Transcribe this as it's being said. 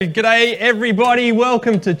G'day everybody,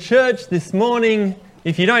 welcome to church this morning.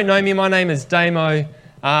 If you don't know me, my name is Damo,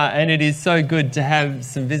 and it is so good to have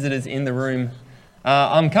some visitors in the room.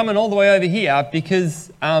 I'm coming all the way over here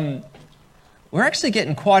because we're actually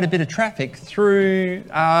getting quite a bit of traffic through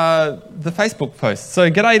the Facebook post. So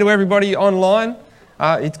g'day to everybody online,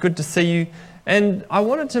 it's good to see you. And I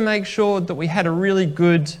wanted to make sure that we had a really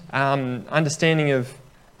good understanding of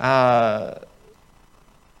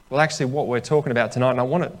what we're talking about tonight, and I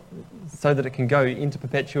want it so that it can go into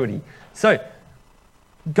perpetuity. So,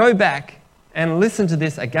 go back and listen to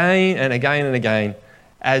this again and again and again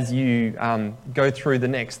as you go through the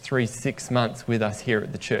next 6 months with us here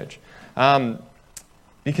at the church.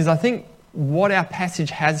 Because I think what our passage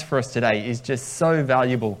has for us today is just so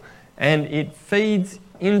valuable, and it feeds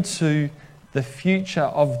into the future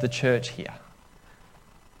of the church here.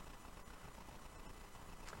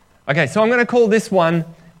 Okay, so I'm going to call this one,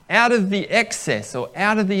 out of the excess or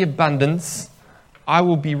out of the abundance, I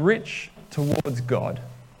will be rich towards God.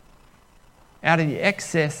 Out of the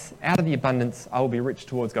excess, out of the abundance, I will be rich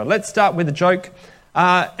towards God. Let's start with a joke.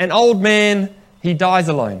 An old man, he dies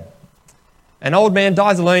alone. An old man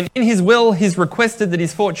dies alone. In his will, he's requested that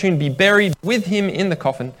his fortune be buried with him in the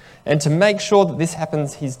coffin. And to make sure that this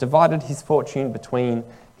happens, he's divided his fortune between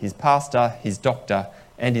his pastor, his doctor,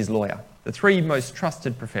 and his lawyer. The three most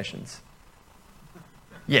trusted professions.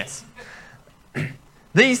 Yes.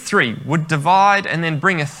 These three would divide and then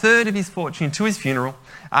bring a third of his fortune to his funeral,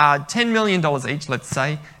 $10 million each, let's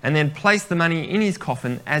say, and then place the money in his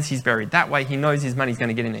coffin as he's buried. That way he knows his money's going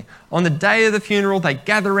to get in there. On the day of the funeral, they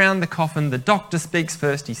gather around the coffin. The doctor speaks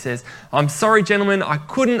first. He says, "I'm sorry, gentlemen, I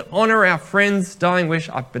couldn't honour our friend's dying wish.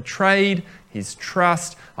 I've betrayed his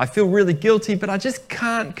trust. I feel really guilty, but I just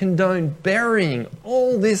can't condone burying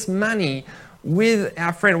all this money with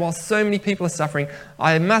our friend while so many people are suffering.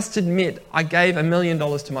 I must admit, I gave $1 million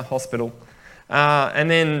to my hospital.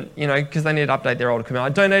 And then, because they need to update their old equipment, I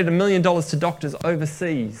donated $1 million to doctors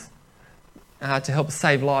overseas to help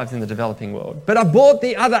save lives in the developing world. But I bought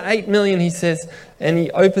the other $8 million," he says, and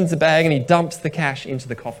he opens the bag and he dumps the cash into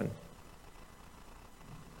the coffin.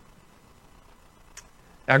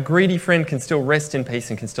 Our greedy friend can still rest in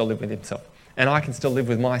peace and can still live with himself. And I can still live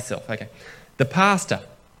with myself. Okay. The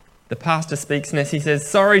pastor speaks next. He says,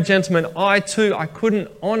 "Sorry, gentlemen, I couldn't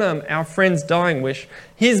honour our friend's dying wish.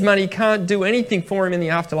 His money can't do anything for him in the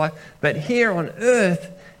afterlife, but here on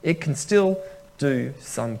earth, it can still do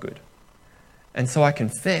some good. And so I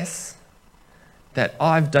confess that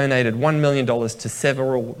I've donated $1 million to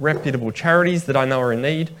several reputable charities that I know are in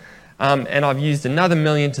need, and I've used another $1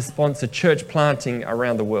 million to sponsor church planting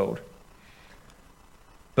around the world.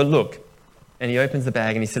 But look," and he opens the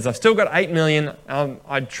bag and he says, "I've still got $8 million.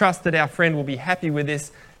 I trust that our friend will be happy with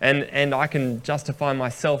this, and I can justify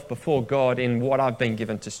myself before God in what I've been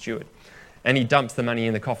given to steward." And he dumps the money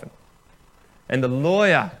in the coffin. And the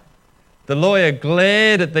lawyer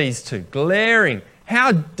glared at these two, glaring.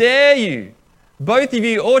 "How dare you? Both of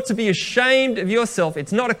you ought to be ashamed of yourself.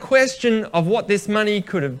 It's not a question of what this money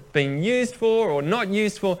could have been used for or not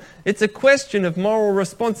used for. It's a question of moral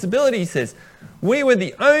responsibility," he says. "We were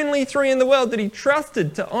the only three in the world that he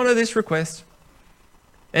trusted to honour this request."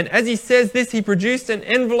 And as he says this, he produced an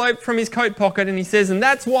envelope from his coat pocket and he says, "And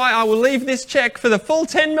that's why I will leave this cheque for the full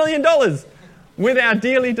 $10 million with our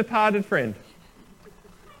dearly departed friend."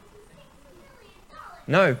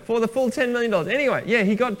 No, for the full $10 million. Anyway, yeah,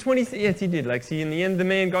 he got 20. Yes, he did, Lexi. In the end, the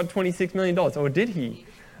man got $26 million. Or did he?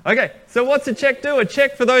 Okay, so what's a cheque do? A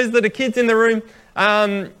cheque, for those that are kids in the room,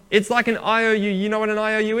 it's like an IOU. You know what an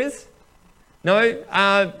IOU is? No?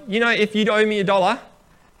 If you'd owe me $1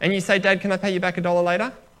 and you say, "Dad, can I pay you back $1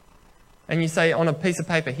 later?" And you say on a piece of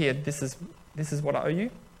paper, "Here, this is what I owe you."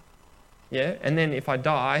 Yeah? And then if I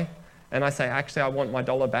die and I say, "Actually, I want my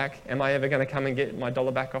 $1 back," am I ever going to come and get my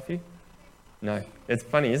 $1 back off you? No. It's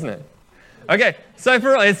funny, isn't it? Okay, so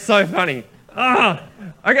it's so funny.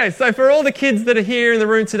 Okay, so for all the kids that are here in the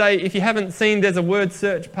room today, if you haven't seen, there's a word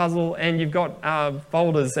search puzzle and you've got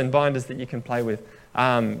folders and binders that you can play with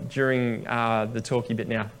during the talky bit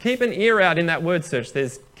now. Keep an ear out in that word search.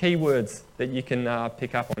 There's keywords that you can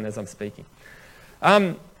pick up on as I'm speaking.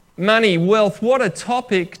 Money, wealth, what a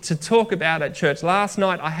topic to talk about at church. Last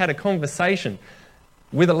night I had a conversation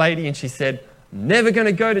with a lady and she said, "Never going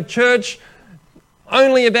to go to church,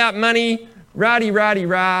 only about money,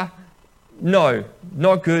 rah-de-rah-de-rah." No,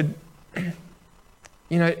 not good.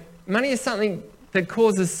 Money is something that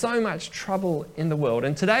causes so much trouble in the world.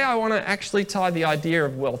 And today I want to actually tie the idea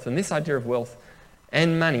of wealth and this idea of wealth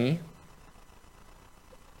and money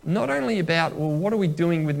not only about, well, what are we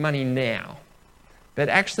doing with money now, but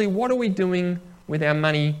actually what are we doing with our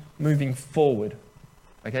money moving forward?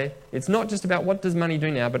 Okay? It's not just about what does money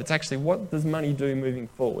do now, but it's actually what does money do moving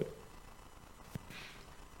forward.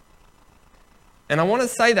 And I want to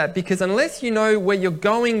say that because unless you know where you're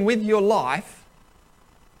going with your life,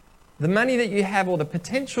 the money that you have or the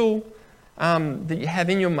potential that you have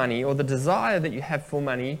in your money or the desire that you have for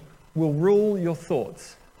money will rule your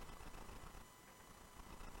thoughts.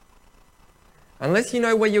 Unless you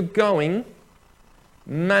know where you're going,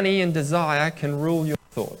 money and desire can rule your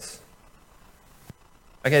thoughts.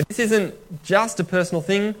 Okay, this isn't just a personal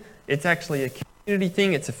thing, it's actually a community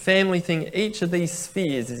thing, it's a family thing. Each of these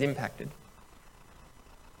spheres is impacted.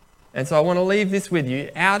 And so I want to leave this with you.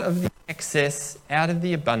 Out of the excess, out of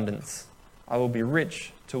the abundance, I will be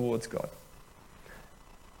rich towards God.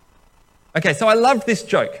 Okay, so I loved this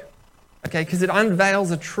joke, okay, because it unveils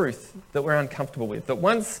a truth that we're uncomfortable with. That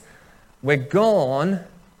once we're gone,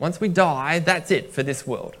 once we die, that's it for this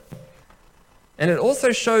world. And it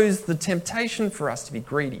also shows the temptation for us to be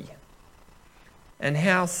greedy and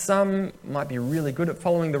how some might be really good at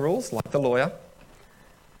following the rules, like the lawyer,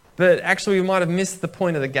 but actually we might have missed the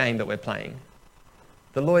point of the game that we're playing.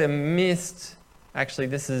 The lawyer missed, actually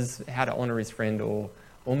this is how to honour his friend, or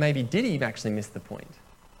maybe did he actually miss the point?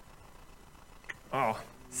 Oh,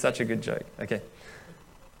 such a good joke. Okay.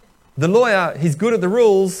 The lawyer, he's good at the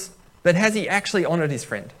rules, but has he actually honoured his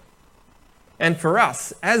friend? And for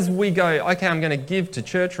us, as we go, okay, I'm going to give to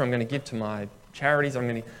church or I'm going to give to my charities,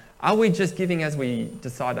 are we just giving as we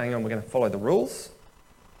decide, hang on, we're going to follow the rules?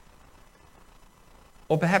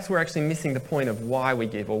 Or perhaps we're actually missing the point of why we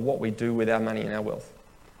give or what we do with our money and our wealth.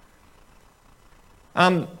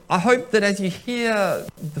 I hope that as you hear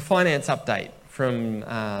the finance update from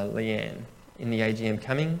Leanne in the AGM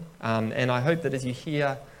coming, and I hope that as you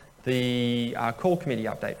hear the call committee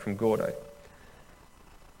update from Gordo,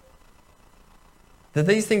 that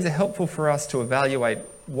these things are helpful for us to evaluate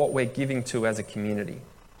what we're giving to as a community.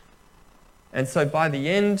 And so by the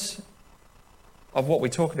end of what we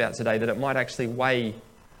talk about today, that it might actually weigh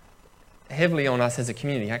heavily on us as a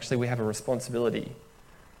community. Actually, we have a responsibility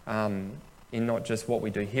in not just what we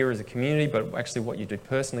do here as a community, but actually what you do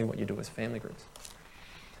personally, what you do as family groups.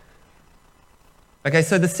 Okay,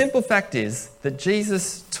 so the simple fact is that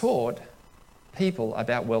Jesus taught people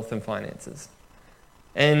about wealth and finances.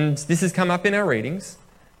 And this has come up in our readings.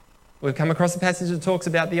 We've come across a passage that talks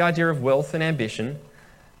about the idea of wealth and ambition.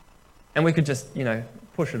 And we could just,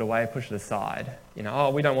 push it away, push it aside. We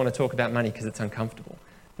don't want to talk about money because it's uncomfortable.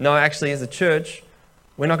 No, actually, as a church,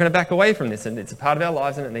 we're not going to back away from this. And it's a part of our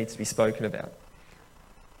lives and it needs to be spoken about.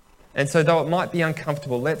 And so though it might be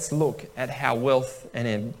uncomfortable, let's look at how wealth and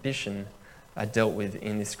ambition are dealt with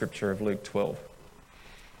in this scripture of Luke 12.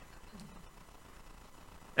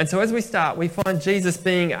 And so as we start, we find Jesus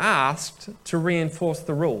being asked to reinforce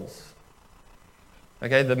the rules.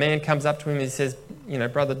 Okay, the man comes up to him and he says,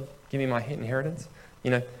 brother, give me my inheritance.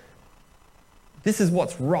 This is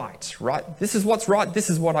what's right? This is what's right. This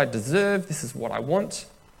is what I deserve. This is what I want,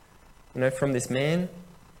 from this man.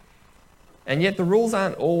 And yet the rules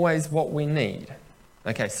aren't always what we need.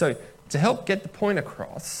 Okay, so to help get the point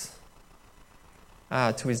across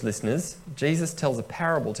to his listeners, Jesus tells a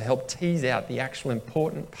parable to help tease out the actual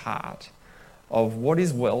important part of what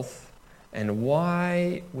is wealth and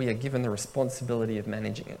why we are given the responsibility of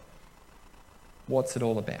managing it. What's it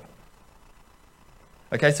all about?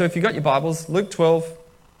 Okay, so if you've got your Bibles, Luke 12,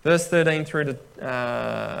 verse 13 through to,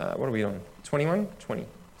 what are we on? 21? 20,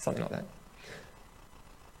 something like that.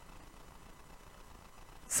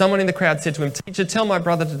 Someone in the crowd said to him, "Teacher, tell my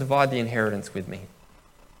brother to divide the inheritance with me."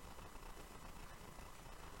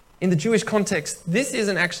 In the Jewish context, this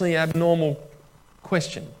isn't actually an abnormal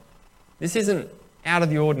question. This isn't out of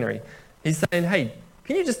the ordinary. He's saying, hey,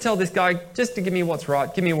 can you just tell this guy just to give me what's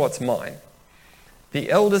right, give me what's mine?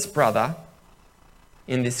 The eldest brother,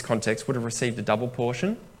 in this context, would have received a double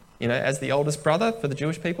portion. As the oldest brother for the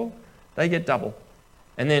Jewish people, they get double.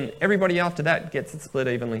 And then everybody after that gets it split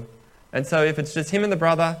evenly. And so if it's just him and the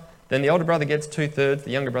brother, then the older brother gets 2/3,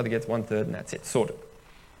 the younger brother gets 1/3, and that's it, sorted.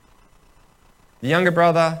 The younger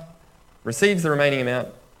brother receives the remaining amount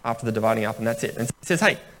after the dividing up, and that's it. And so he says,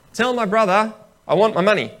 hey, tell my brother I want my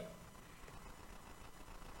money.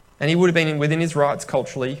 And he would have been within his rights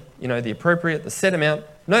culturally, the appropriate, the set amount,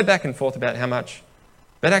 no back and forth about how much.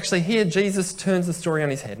 But actually here, Jesus turns the story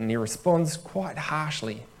on his head and he responds quite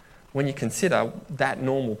harshly when you consider that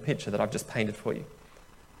normal picture that I've just painted for you.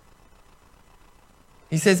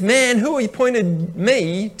 He says, man, who appointed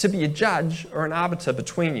me to be a judge or an arbiter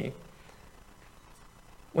between you?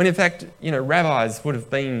 When in fact, rabbis would have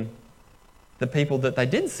been the people that they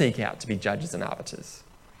did seek out to be judges and arbiters.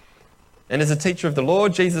 And as a teacher of the law,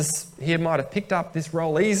 Jesus here might have picked up this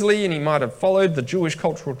role easily and he might have followed the Jewish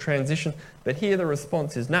cultural transition. But here the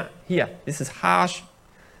response is, nah, here, this is harsh.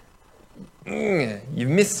 You've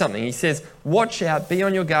missed something. He says, watch out, be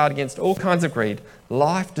on your guard against all kinds of greed.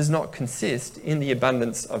 Life does not consist in the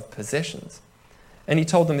abundance of possessions. And he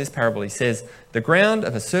told them this parable. He says, the ground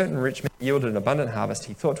of a certain rich man yielded an abundant harvest.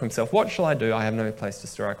 He thought to himself, what shall I do? I have no place to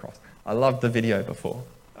store our crops. I loved the video before.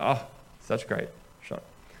 Oh, such a great shot.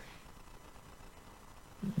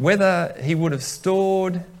 Whether he would have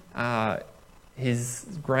stored his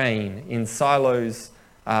grain in silos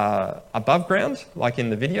above ground, like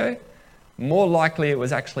in the video, more likely it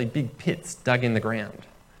was actually big pits dug in the ground.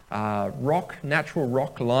 Natural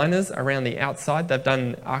rock liners around the outside. They've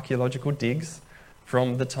done archaeological digs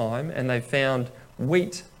from the time, and they've found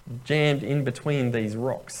wheat jammed in between these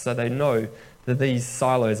rocks. So they know that these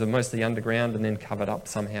silos are mostly underground and then covered up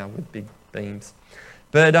somehow with big beams.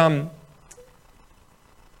 But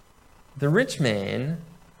the rich man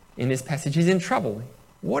in this passage is in trouble.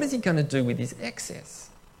 What is he going to do with his excess?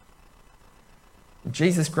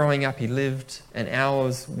 Jesus, growing up, he lived an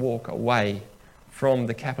hour's walk away from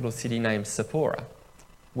the capital city named Sepphoris,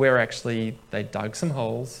 where actually they dug some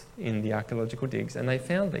holes in the archaeological digs and they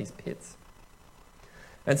found these pits.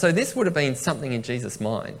 And so this would have been something in Jesus'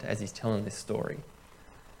 mind as he's telling this story.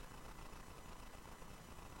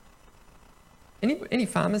 Any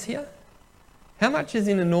farmers here? How much is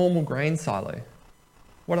in a normal grain silo?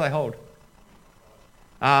 What do they hold?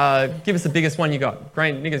 Give us the biggest one you got.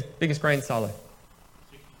 Biggest grain silo.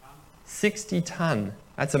 60 tonne.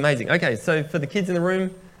 That's amazing. Okay, so for the kids in the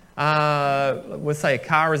room, we'll say a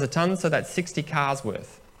car is a tonne, so that's 60 cars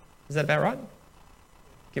worth. Is that about right?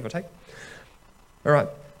 Give or take. All right.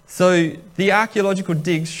 So the archaeological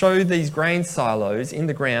digs show these grain silos in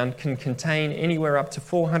the ground can contain anywhere up to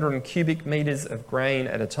 400 cubic metres of grain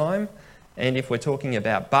at a time. And if we're talking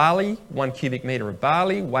about barley, 1 cubic metre of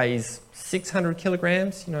barley weighs 600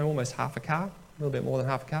 kilograms, almost half a car, a little bit more than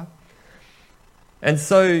half a car. And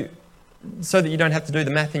so that you don't have to do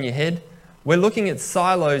the math in your head, we're looking at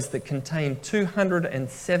silos that contain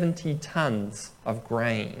 270 tonnes of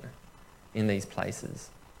grain in these places.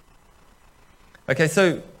 Okay,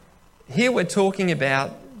 so here we're talking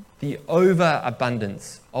about the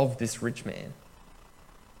overabundance of this rich man.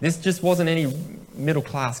 This just wasn't any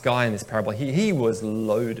middle-class guy in this parable. He was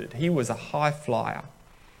loaded. He was a high flyer.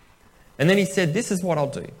 And then he said, this is what I'll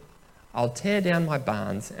do. I'll tear down my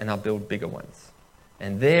barns and I'll build bigger ones.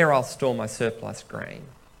 And there I'll store my surplus grain.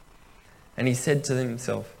 And he said to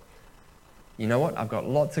himself, you know what? I've got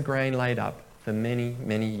lots of grain laid up for many,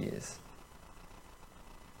 many years.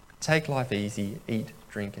 Take life easy, eat,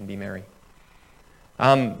 drink, and be merry.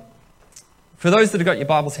 For those that have got your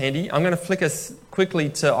Bibles handy, I'm going to flick us quickly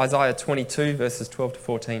to Isaiah 22, verses 12 to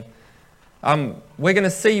 14. We're going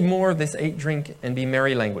to see more of this eat, drink, and be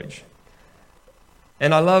merry language.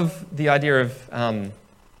 And I love the idea of,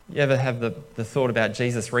 you ever have the thought about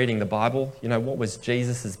Jesus reading the Bible? What was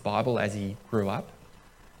Jesus' Bible as he grew up?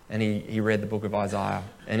 And he read the book of Isaiah.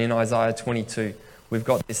 And in Isaiah 22, we've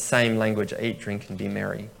got this same language, eat, drink, and be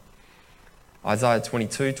merry. Isaiah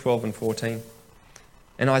 22, 12 and 14.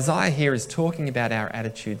 And Isaiah here is talking about our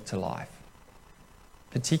attitude to life,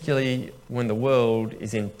 particularly when the world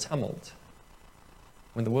is in tumult,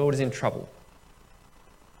 when the world is in trouble.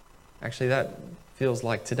 Actually, that feels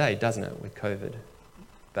like today, doesn't it, with COVID?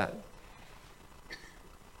 But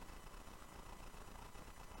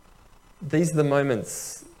these are the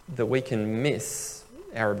moments that we can miss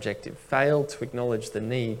our objective, fail to acknowledge the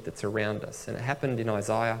need that's around us. And it happened in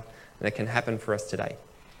Isaiah, and it can happen for us today.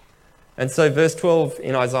 And so verse 12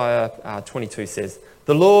 in Isaiah 22 says,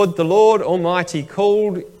 the Lord Almighty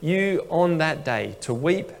called you on that day to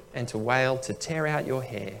weep and to wail, to tear out your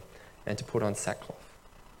hair and to put on sackcloth.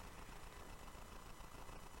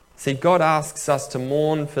 See, God asks us to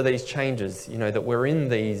mourn for these changes, that we're in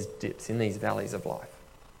these dips, in these valleys of life.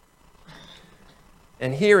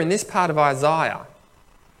 And here in this part of Isaiah,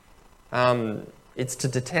 it's to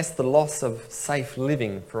detest the loss of safe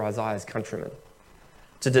living for Isaiah's countrymen,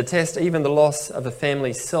 to detest even the loss of a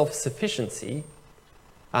family's self-sufficiency,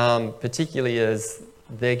 particularly as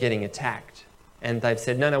they're getting attacked. And they've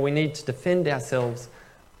said, no, we need to defend ourselves.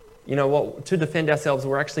 You know what? To defend ourselves,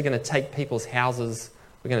 we're actually going to take people's houses,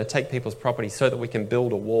 we're going to take people's property so that we can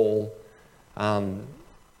build a wall to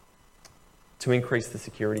increase the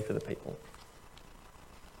security for the people.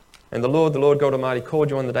 And the Lord God Almighty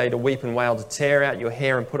called you on the day to weep and wail, to tear out your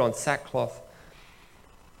hair and put on sackcloth.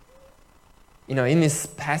 In this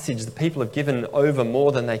passage, the people have given over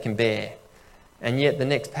more than they can bear. And yet the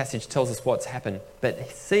next passage tells us what's happened. But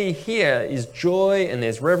see, here is joy and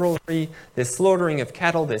there's revelry, there's slaughtering of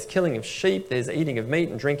cattle, there's killing of sheep, there's eating of meat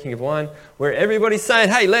and drinking of wine, where everybody's saying,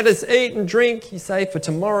 hey, let us eat and drink. You say, for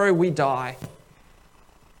tomorrow we die.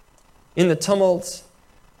 In the tumults,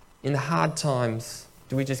 in the hard times,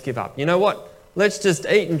 do we just give up? You know what? Let's just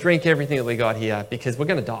eat and drink everything that we got here because we're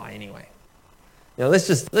going to die anyway. You know, let's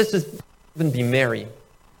just even be merry.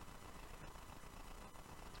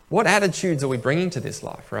 What attitudes are we bringing to this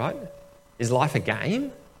life, right? Is life a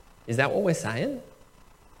game? Is that what we're saying?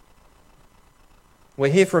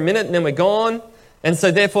 We're here for a minute and then we're gone. And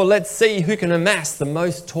so therefore, let's see who can amass the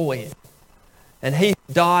most toys. And he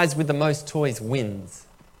who dies with the most toys wins.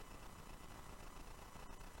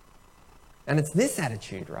 And it's this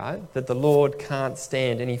attitude, right, that the Lord can't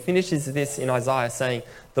stand. And he finishes this in Isaiah saying,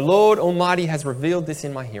 the Lord Almighty has revealed this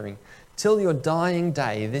in my hearing. Till your dying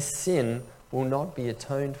day, this sin will not be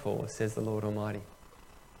atoned for, says the Lord Almighty.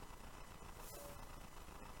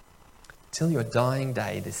 Till your dying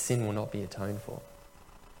day, this sin will not be atoned for.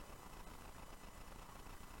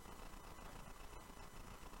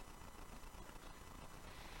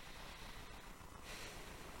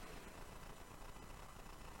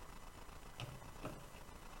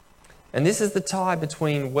 And this is the tie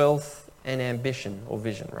between wealth and ambition or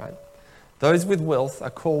vision, right? Those with wealth are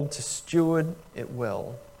called to steward it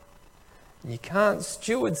well. You can't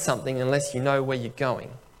steward something unless you know where you're going.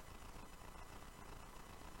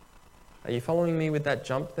 Are you following me with that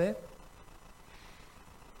jump there?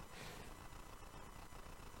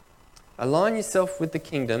 Align yourself with the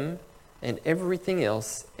kingdom and everything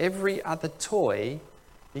else, every other toy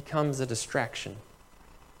becomes a distraction.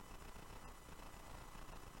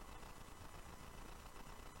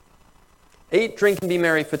 Eat, drink, and be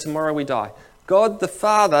merry, for tomorrow we die. God the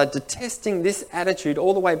Father detesting this attitude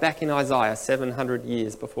all the way back in Isaiah, 700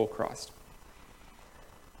 years before Christ.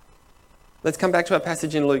 Let's come back to our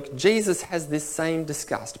passage in Luke. Jesus has this same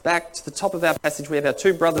disgust. Back to the top of our passage, we have our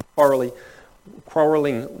two brothers quarrelling.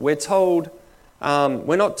 We're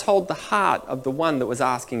not told the heart of the one that was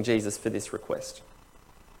asking Jesus for this request.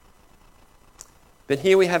 But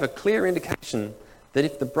here we have a clear indication that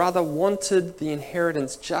if the brother wanted the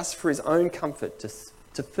inheritance just for his own comfort,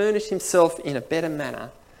 to furnish himself in a better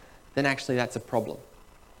manner, then actually that's a problem.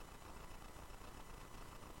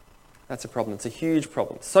 That's a problem. It's a huge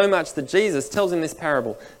problem. So much that Jesus tells in this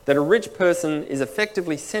parable that a rich person is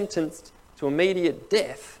effectively sentenced to immediate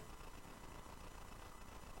death.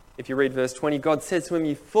 If you read verse 20, God says to him,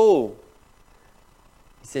 "You fool."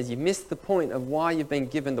 He says, "You missed the point of why you've been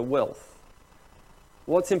given the wealth."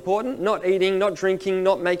 What's important? Not eating, not drinking,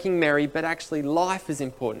 not making merry, but actually life is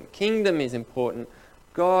important. Kingdom is important.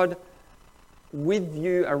 God with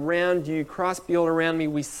you, around you, Christ be all around me.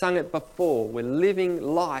 We sung it before. We're living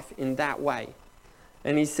life in that way.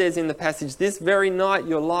 And he says in the passage, this very night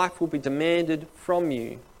your life will be demanded from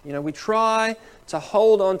you. You know, we try to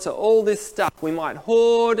hold on to all this stuff. We might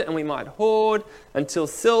hoard and we might hoard until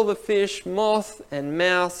silverfish, moth and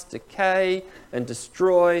mouse decay and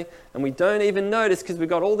destroy. And we don't even notice because we've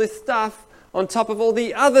got all this stuff on top of all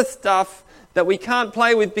the other stuff that we can't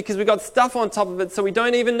play with because we've got stuff on top of it. So we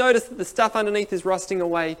don't even notice that the stuff underneath is rusting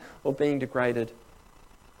away or being degraded.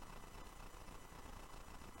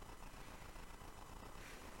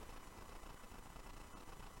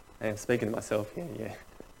 I am speaking to myself here, yeah.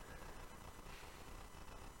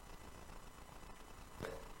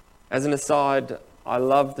 As an aside, I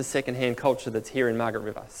love the second-hand culture that's here in Margaret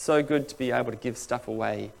River. So good to be able to give stuff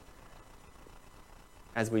away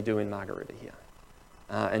as we do in Margaret River here.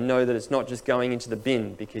 And know that it's not just going into the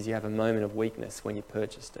bin because you have a moment of weakness when you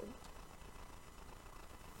purchased it.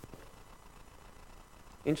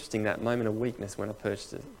 Interesting, that moment of weakness when I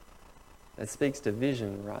purchased it. That speaks to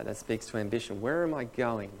vision, right? That speaks to ambition. Where am I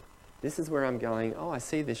going? This is where I'm going. Oh, I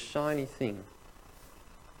see this shiny thing.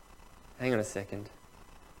 Hang on a second.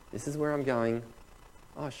 This is where I'm going.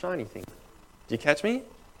 Oh, shiny thing. Do you catch me?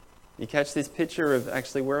 You catch this picture of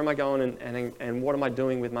actually where am I going and what am I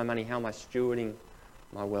doing with my money? How am I stewarding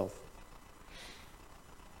my wealth?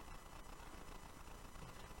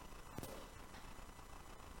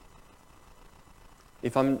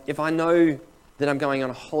 If I know that I'm going on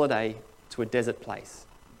a holiday to a desert place,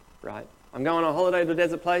 right? I'm going on a holiday to a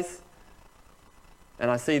desert place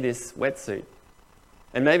and I see this wetsuit.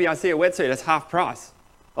 And maybe I see a wetsuit that's half price.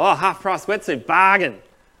 Oh, half price wetsuit, bargain.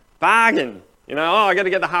 Bargain. You know, oh, I got to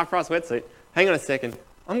get the half price wetsuit. Hang on a second.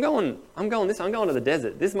 I'm going to the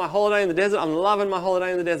desert. This is my holiday in the desert. I'm loving my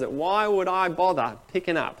holiday in the desert. Why would I bother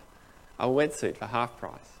picking up a wetsuit for half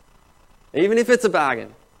price? Even if it's a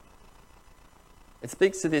bargain. It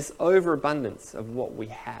speaks to this overabundance of what we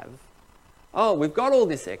have Oh, we've got all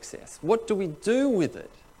this excess. What do we do with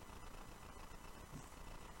it?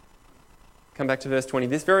 Come back to verse 20.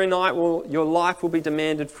 This very night your life will be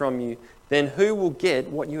demanded from you. Then who will get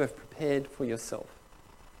what you have prepared for yourself?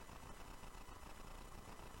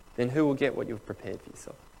 Then who will get what you've prepared for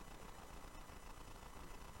yourself?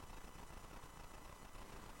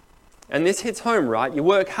 And this hits home, right? You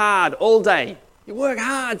work hard all day. You work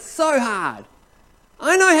hard, so hard.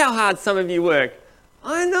 I know how hard some of you work.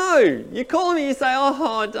 I know. You call me, you say,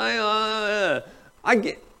 oh, dang,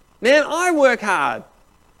 man, I work hard.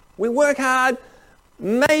 We work hard.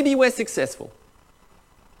 Maybe we're successful.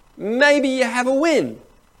 Maybe you have a win.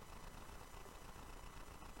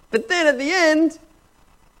 But then at the end,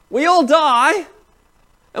 we all die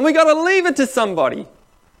and we got to leave it to somebody.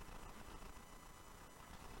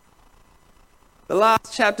 The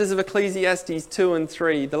last chapters of Ecclesiastes 2 and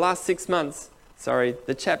 3, the last 6 months,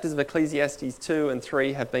 the chapters of Ecclesiastes 2 and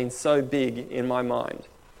 3 have been so big in my mind.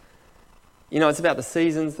 You know, it's about the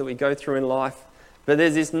seasons that we go through in life. But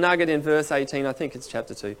there's this nugget in verse 18, I think it's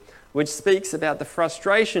chapter 2, which speaks about the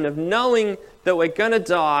frustration of knowing that we're going to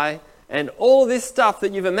die and all this stuff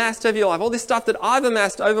that you've amassed over your life, all this stuff that I've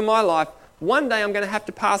amassed over my life, one day I'm going to have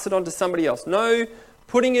to pass it on to somebody else. No,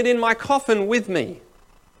 putting it in my coffin with me.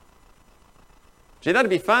 Gee,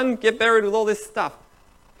 that'd be fun. Get buried with all this stuff.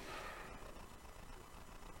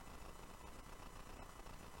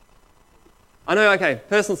 I know, okay,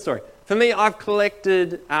 personal story. For me, I've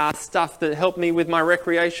collected stuff that helped me with my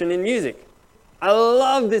recreation in music. I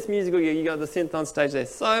love this musical gear. You got the synth on stage there.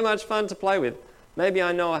 So much fun to play with. Maybe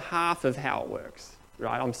I know a half of how it works,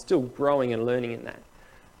 right? I'm still growing and learning in that,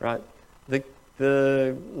 right?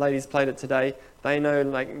 The ladies played it today. They know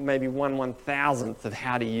like maybe 1/1000th of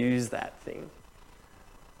how to use that thing.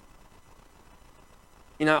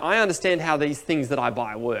 You know, I understand how these things that I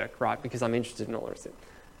buy work, right? Because I'm interested in all the rest of it.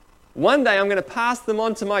 One day I'm going to pass them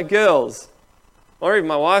on to my girls, or even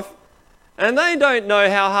my wife, and they don't know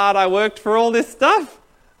how hard I worked for all this stuff.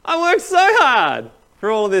 I worked so hard for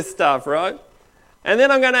all this stuff, right? And then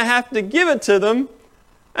I'm going to have to give it to them,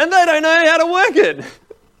 and they don't know how to work it.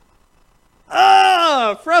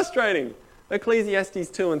 Frustrating. Ecclesiastes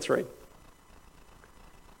 2 and 3.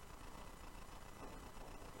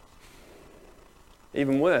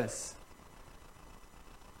 Even worse.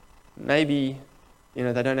 Maybe, they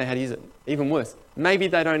don't know how to use it. Even worse. Maybe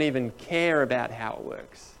they don't even care about how it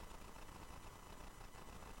works.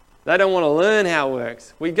 They don't want to learn how it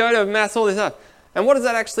works. We go to amass all this stuff. And what does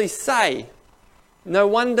that actually say? No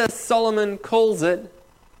wonder Solomon calls it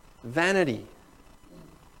vanity.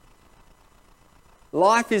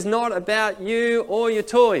 Life is not about you or your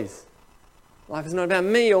toys. Life is not about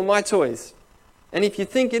me or my toys. And if you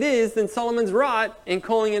think it is, then Solomon's right in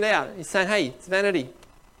calling it out. He's saying, hey, it's vanity.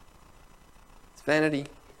 It's vanity.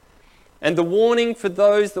 And the warning for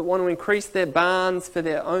those that want to increase their barns for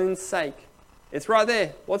their own sake. It's right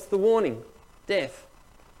there. What's the warning? Death.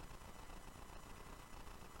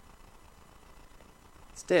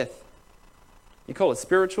 It's death. You call it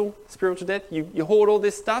spiritual death. You hoard all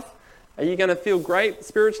this stuff. Are you going to feel great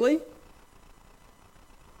spiritually?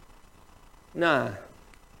 Nah.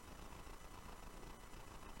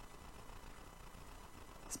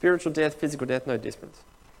 Spiritual death, physical death, no difference.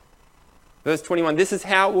 Verse 21, this is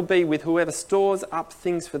how it will be with whoever stores up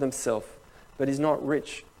things for themselves, but is not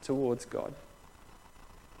rich towards God.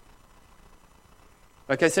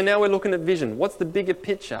 Okay, so now we're looking at vision. What's the bigger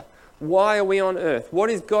picture? Why are we on earth? What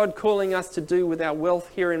is God calling us to do with our wealth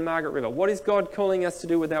here in Margaret River? What is God calling us to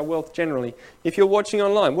do with our wealth generally? If you're watching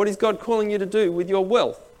online, what is God calling you to do with your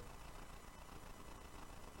wealth?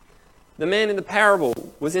 The man in the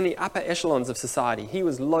parable was in the upper echelons of society. He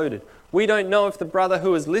was loaded. We don't know if the brother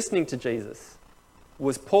who was listening to Jesus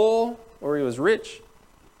was poor or he was rich.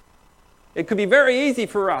 It could be very easy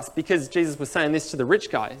for us because Jesus was saying this to the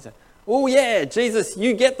rich guy. He said, oh yeah, Jesus,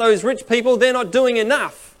 you get those rich people, they're not doing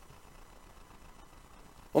enough.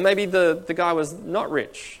 Or maybe the guy was not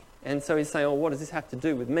rich and so he's saying, oh, what does this have to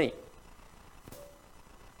do with me?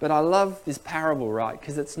 But I love this parable, right?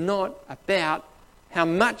 Because it's not about how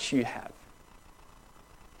much you have.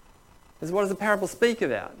 Because what does the parable speak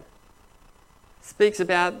about? It speaks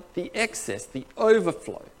about the excess, the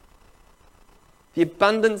overflow, the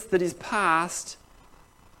abundance that is past.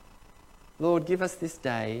 Lord, give us this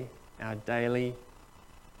day our daily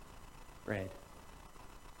bread.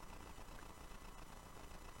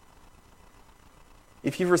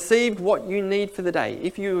 If you've received what you need for the day,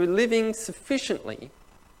 if you are living sufficiently,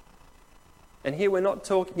 and here we're not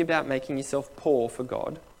talking about making yourself poor for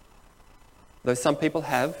God, though some people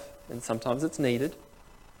have, and sometimes it's needed.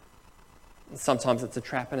 And sometimes it's a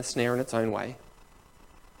trap and a snare in its own way.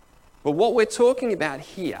 But what we're talking about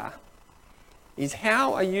here is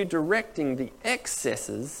how are you directing the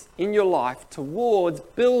excesses in your life towards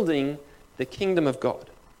building the kingdom of God?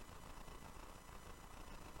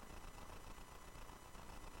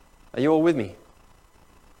 Are you all with me?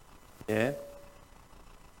 Yeah?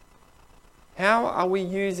 How are we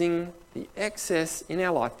using the excess in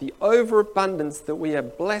our life, the overabundance that we are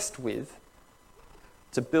blessed with,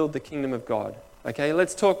 to build the kingdom of God? Okay,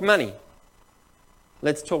 let's talk money.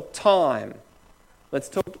 Let's talk time. Let's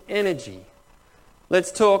talk energy.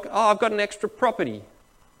 Let's talk, I've got an extra property.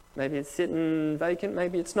 Maybe it's sitting vacant,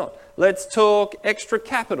 maybe it's not. Let's talk extra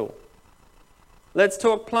capital. Let's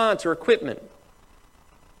talk plant or equipment.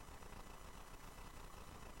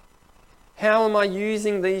 How am I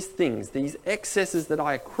using these things, these excesses that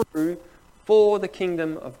I accrue, for the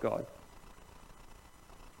kingdom of God?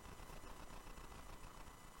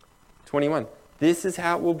 21. This is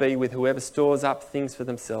how it will be with whoever stores up things for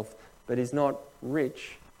themselves, but is not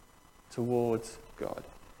rich towards God.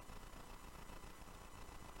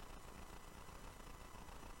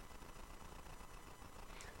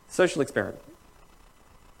 Social experiment.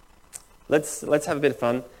 Let's have a bit of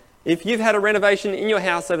fun. If you've had a renovation in your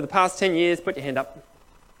house over the past 10 years, put your hand up. A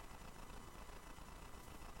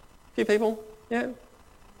few people, yeah.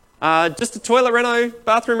 Just a toilet reno,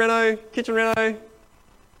 bathroom reno, kitchen reno.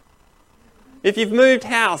 If you've moved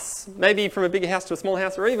house, maybe from a bigger house to a small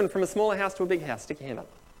house, or even from a smaller house to a big house, stick your hand up.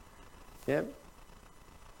 Yeah.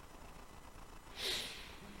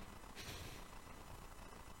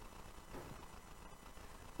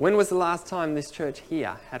 When was the last time this church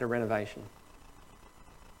here had a renovation?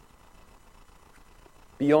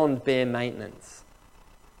 Beyond bare maintenance.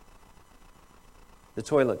 The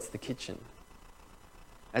toilets, the kitchen.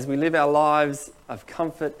 As we live our lives of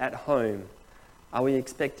comfort at home, are we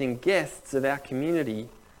expecting guests of our community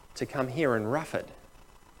to come here and rough it?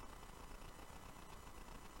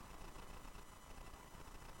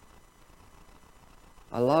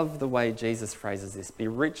 I love the way Jesus phrases this, be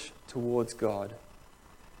rich towards God.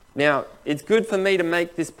 Now, it's good for me to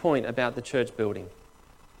make this point about the church building,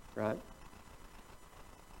 right?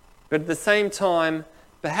 But at the same time,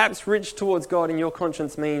 perhaps rich towards God in your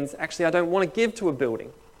conscience means, actually, I don't want to give to a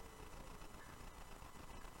building.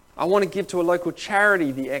 I want to give to a local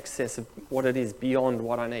charity the excess of what it is beyond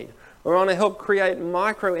what I need. Or I want to help create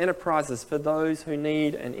micro enterprises for those who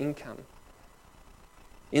need an income.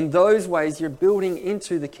 In those ways, you're building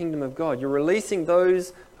into the kingdom of God. You're releasing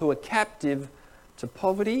those who are captive to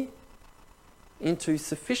poverty into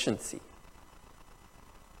sufficiency.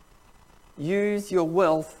 Use your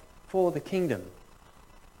wealth for the kingdom.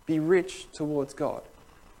 Be rich towards God.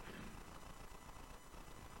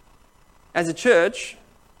 As a church,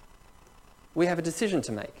 we have a decision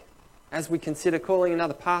to make. As we consider calling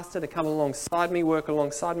another pastor to come alongside me, work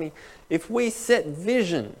alongside me, if we set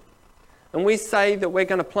vision and we say that we're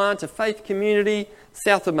going to plant a faith community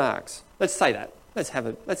south of Margs, let's say that.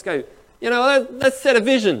 Let's go, let's set a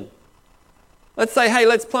vision. Let's say, hey,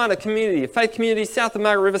 let's plant a faith community south of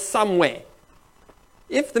Margaret River somewhere.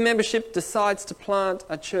 If the membership decides to plant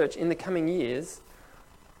a church in the coming years,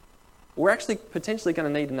 we're actually potentially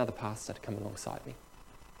going to need another pastor to come alongside me.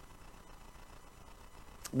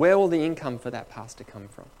 Where will the income for that pastor come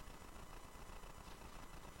from?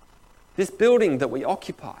 This building that we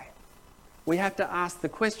occupy, we have to ask the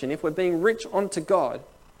question, if we're being rich unto God,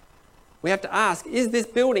 we have to ask, is this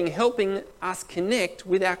building helping us connect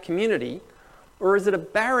with our community, or is it a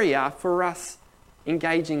barrier for us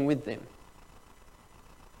engaging with them?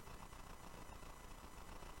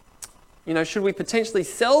 Should we potentially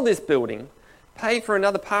sell this building, pay for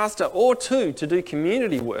another pastor or two to do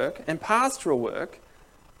community work and pastoral work?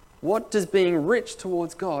 What does being rich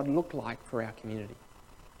towards God look like for our community?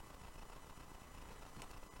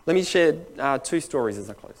 Let me share two stories as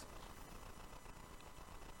I close.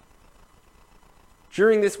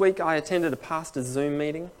 During this week, I attended a pastor's Zoom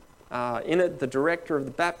meeting. In it, the director of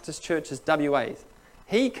the Baptist Church's WAs,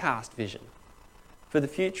 he cast vision for the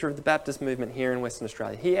future of the Baptist movement here in Western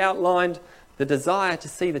Australia. He outlined the desire to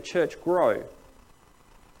see the church grow,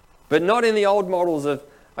 but not in the old models of,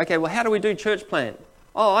 okay, well, how do we do church plant?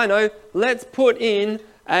 Oh, I know, let's put in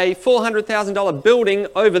a $400,000 building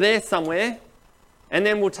over there somewhere, and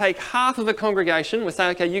then we'll take half of a congregation. We'll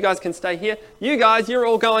say, okay, you guys can stay here. You guys, you're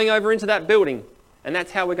all going over into that building, and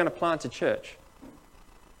that's how we're going to plant a church.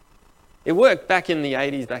 It worked back in the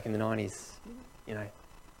 80s, back in the 90s, It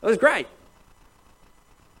was great.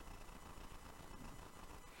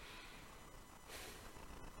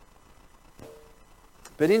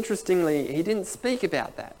 But interestingly, he didn't speak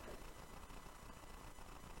about that.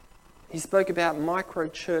 He spoke about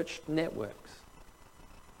micro-church networks.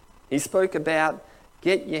 He spoke about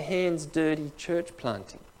get your hands dirty church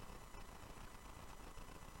planting.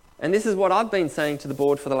 And this is what I've been saying to the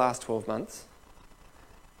board for the last 12 months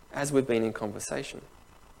as we've been in conversation.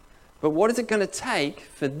 But what is it going to take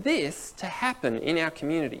for this to happen in our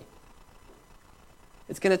community?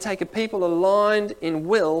 It's going to take a people aligned in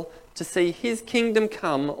will to see His kingdom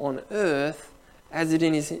come on earth as it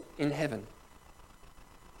is in heaven.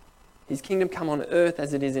 His kingdom come on earth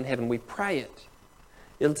as it is in heaven. We pray it.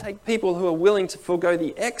 It'll take people who are willing to forego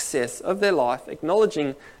the excess of their life,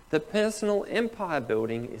 acknowledging that personal empire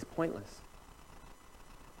building is pointless.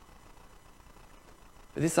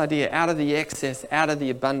 But this idea, out of the excess, out of the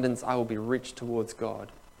abundance, I will be rich towards God.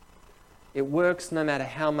 It works no matter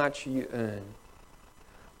how much you earn,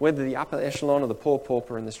 whether the upper echelon or the poor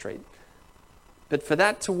pauper in the street. But for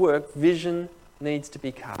that to work, vision needs to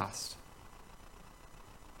be cast.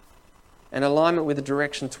 An alignment with a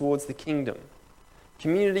direction towards the kingdom.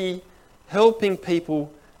 Community helping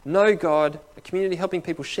people know God, a community helping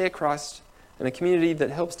people share Christ, and a community that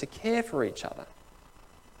helps to care for each other.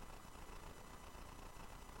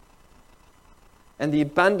 And the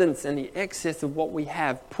abundance and the excess of what we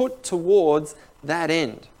have put towards that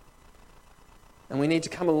end. And we need to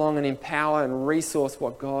come along and empower and resource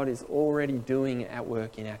what God is already doing at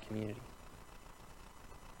work in our community.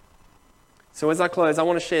 So as I close, I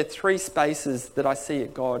want to share 3 spaces that I see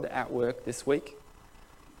at God at work this week.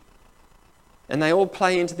 And they all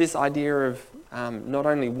play into this idea of not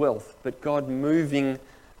only wealth, but God moving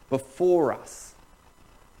before us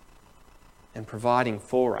and providing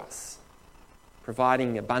for us,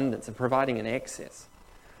 providing abundance and providing an excess.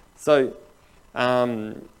 So,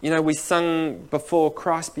 we sung before,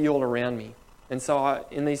 Christ be all around me. And so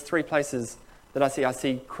in these 3 places that I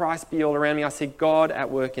see Christ be all around me. I see God at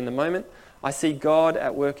work in the moment. I see God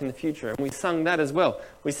at work in the future. And we sung that as well.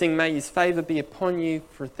 We sing, may His favour be upon you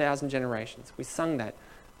for 1,000 generations. We sung that.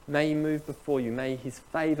 May He move before you. May His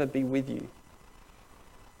favour be with you.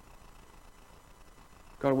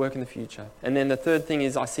 God at work in the future. And then the third thing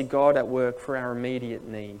is I see God at work for our immediate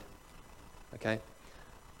need. Okay?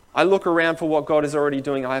 I look around for what God is already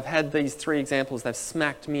doing. I've had these 3 examples. They've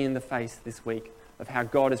smacked me in the face this week of how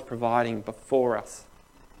God is providing before us.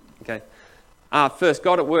 Okay? First,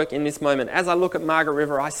 God at work in this moment. As I look at Margaret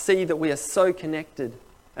River, I see that we are so connected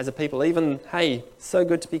as a people. Even, hey, so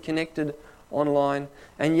good to be connected online.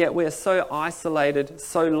 And yet we are so isolated,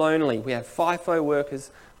 so lonely. We have FIFO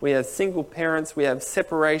workers. We have single parents. We have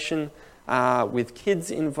separation with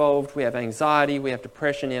kids involved. We have anxiety. We have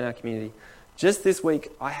depression in our community. Just this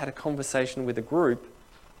week, I had a conversation with a group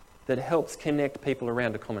that helps connect people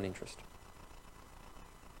around a common interest.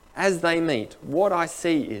 As they meet, what I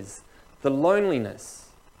see is the loneliness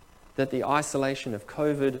that the isolation of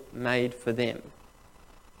COVID made for them.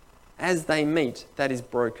 As they meet, that is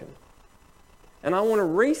broken. And I want to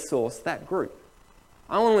resource that group.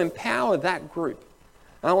 I want to empower that group.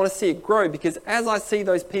 And I want to see it grow, because as I see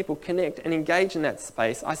those people connect and engage in that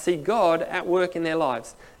space, I see God at work in their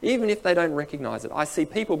lives, even if they don't recognize it. I see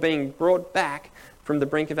people being brought back from the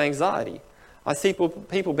brink of anxiety. I see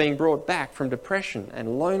people being brought back from depression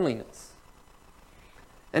and loneliness.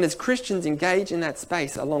 And as Christians engage in that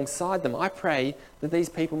space alongside them, I pray that these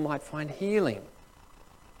people might find healing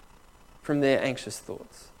from their anxious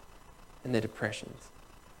thoughts and their depressions.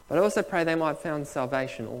 But I also pray they might find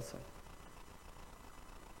salvation also.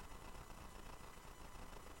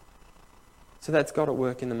 So that's God at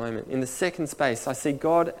work in the moment. In the second space, I see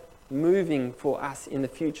God moving for us in the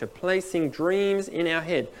future, placing dreams in our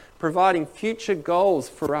head, providing future goals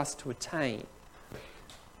for us to attain.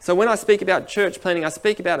 So when I speak about church planting, I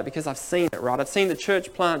speak about it because I've seen it, right? I've seen the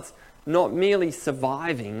church plants not merely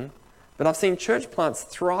surviving, but I've seen church plants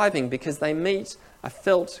thriving because they meet a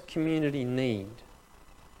felt community need.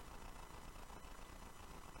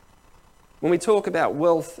 When we talk about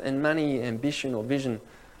wealth and money, ambition or vision,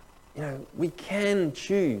 we can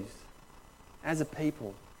choose as a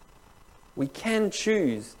people. We can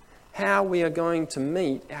choose how we are going to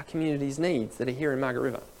meet our community's needs that are here in Margaret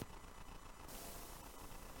River.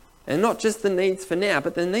 And not just the needs for now,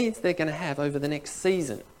 but the needs they're going to have over the next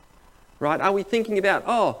season. Right? Are we thinking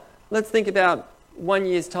about, let's think about 1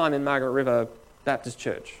 year's time in Margaret River Baptist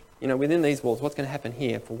Church. Within these walls, what's going to happen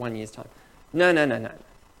here for 1 year's time? No. No.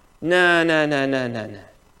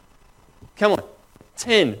 Come on.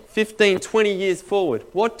 10, 15, 20 years forward.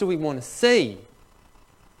 What do we want to see?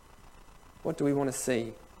 What do we want to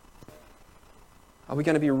see? Are we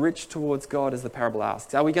going to be rich towards God, as the parable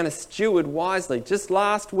asks? Are we going to steward wisely? Just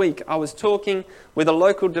last week, I was talking with a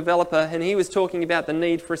local developer, and he was talking about the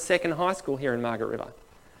need for a second high school here in Margaret River.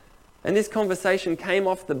 And this conversation came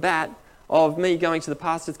off the bat of me going to the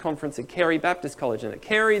pastors' conference at Carey Baptist College. And at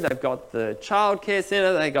Carey, they've got the childcare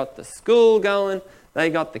centre, they got the school going, they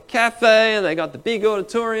got the cafe, and they got the big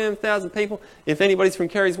auditorium, 1,000 people. If anybody's from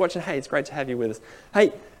Carey's watching, hey, it's great to have you with us.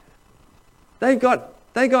 Hey, they got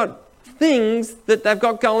things that they've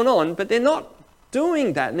got going on, but they're not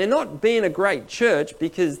doing that, and they're not being a great church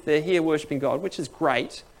because they're here worshipping God, which is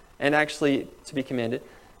great and actually to be commended.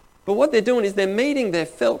 But what they're doing is they're meeting their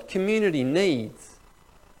felt community needs.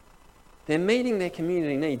 They're meeting their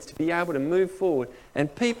community needs to be able to move forward,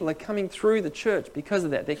 and people are coming through the church because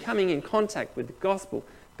of that. They're coming in contact with the gospel,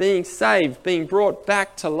 being saved, being brought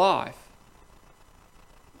back to life.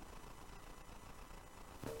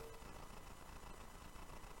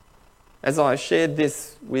 As I shared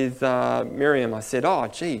this with Miriam, I said, oh,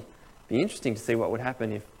 gee, it'd be interesting to see what would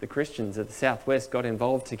happen if the Christians of the Southwest got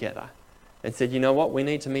involved together and said, you know what, we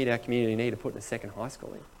need to meet our community need to put in a second high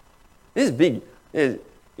school in. This is big.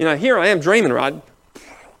 Here I am dreaming, right?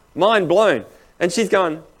 Mind blown. And she's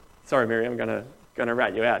going, sorry, Miriam, I'm going to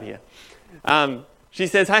rat you out here. She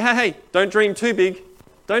says, hey, don't dream too big.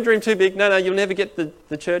 Don't dream too big. No, you'll never get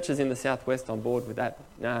the churches in the Southwest on board with that.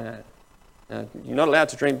 No, you're not allowed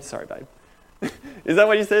to dream. Sorry, babe. Is that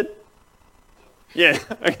what you said? Yeah.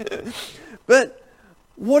 Okay. But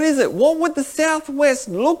what is it? What would the Southwest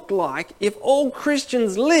look like if all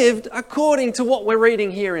Christians lived according to what we're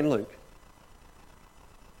reading here in Luke?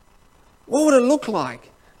 What would it look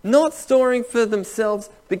like? Not storing for themselves,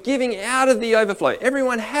 but giving out of the overflow.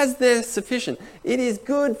 Everyone has their sufficient. It is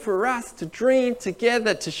good for us to dream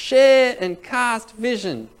together, to share and cast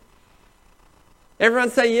vision.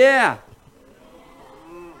 Everyone say, yeah.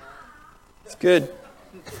 It's good.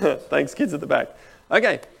 Thanks, kids at the back.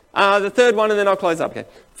 Okay, the third one, and then I'll close up. Okay.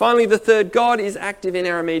 Finally, the third, God is active in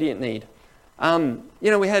our immediate need.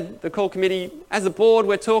 We had the call committee. As a board,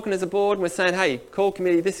 we're talking as a board, and we're saying, hey, call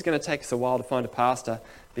committee, this is going to take us a while to find a pastor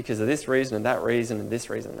because of this reason and that reason and this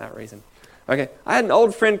reason and that reason. Okay, I had an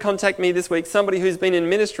old friend contact me this week, somebody who's been in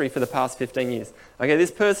ministry for the past 15 years. Okay,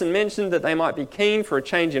 this person mentioned that they might be keen for a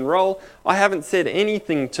change in role. I haven't said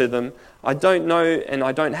anything to them. I don't know, and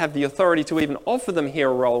I don't have the authority to even offer them here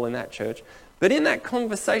a role in that church. But in that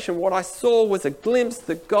conversation, what I saw was a glimpse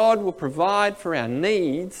that God will provide for our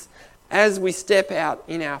needs as we step out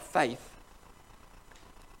in our faith.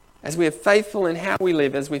 As we are faithful in how we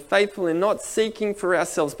live, as we're faithful in not seeking for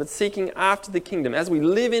ourselves, but seeking after the kingdom, as we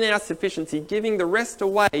live in our sufficiency, giving the rest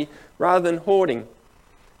away rather than hoarding.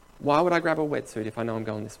 Why would I grab a wetsuit if I know I'm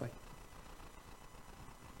going this way?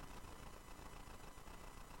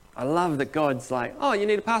 I love that God's like, oh, you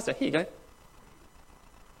need a pastor. Here you go.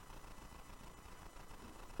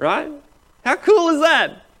 Right? How cool is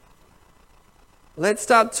that? Let's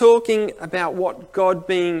start talking about what God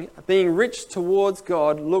being rich towards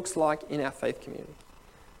God looks like in our faith community.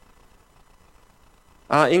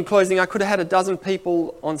 In closing, I could have had a dozen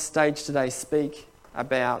people on stage today speak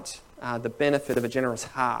about the benefit of a generous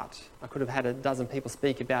heart. I could have had a dozen people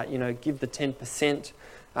speak about, give the 10%,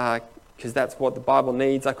 because that's what the Bible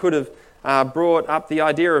needs. I could have brought up the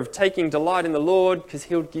idea of taking delight in the Lord, because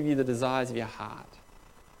He'll give you the desires of your heart.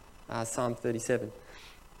 Psalm 37.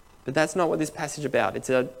 But that's not what this passage is about.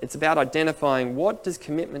 It's about identifying what does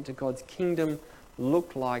commitment to God's kingdom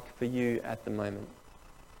look like for you at the moment.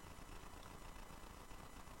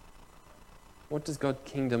 What does God's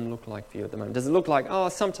kingdom look like for you at the moment? Does it look like, oh,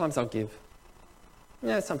 sometimes I'll give?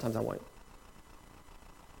 Yeah, sometimes I won't.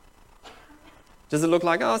 Does it look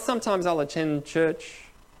like, oh, sometimes I'll attend church?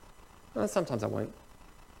 Oh, sometimes I won't.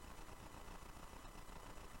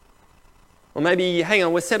 Or maybe, hang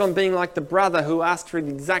on, we're set on being like the brother who asked for the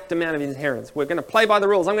exact amount of his inheritance. We're going to play by the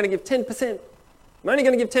rules. I'm going to give 10%. I'm only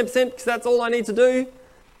going to give 10% because that's all I need to do.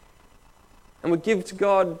 And we give to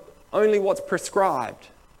God only what's prescribed,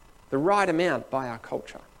 the right amount by our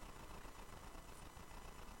culture.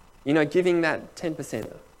 Giving that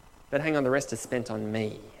 10%. But hang on, the rest is spent on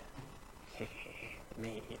me.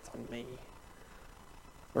 Me, it's on me.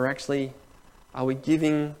 Or actually, are we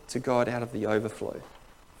giving to God out of the overflow,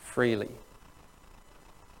 freely?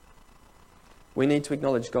 We need to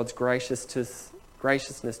acknowledge God's graciousness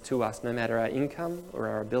to us, no matter our income or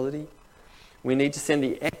our ability. We need to send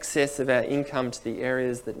the excess of our income to the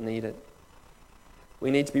areas that need it. We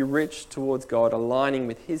need to be rich towards God, aligning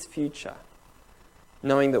with His future,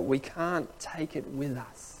 knowing that we can't take it with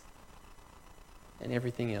us, and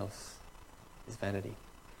everything else is vanity.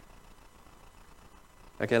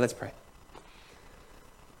 Okay, let's pray.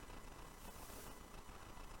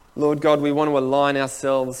 Lord God, we want to align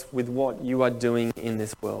ourselves with what You are doing in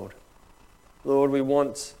this world. Lord, we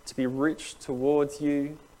want to be rich towards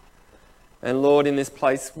You. And Lord, in this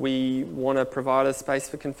place, we want to provide a space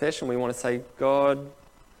for confession. We want to say, God,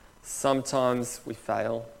 sometimes we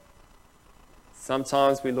fail.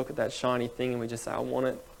 Sometimes we look at that shiny thing and we just say, I want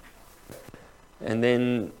it. And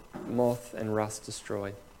then moth and rust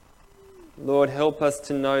destroy. Lord, help us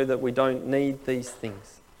to know that we don't need these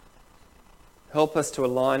things. Help us to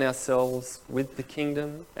align ourselves with the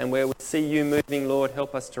kingdom, and where we see you moving, Lord,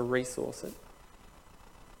 help us to resource it.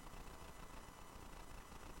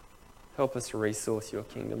 Help us to resource your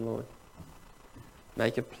kingdom, Lord.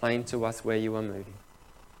 Make it plain to us where you are moving.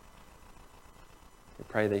 We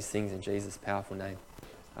pray these things in Jesus' powerful name.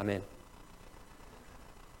 Amen.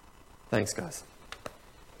 Thanks, guys.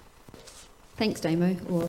 Thanks, Damo.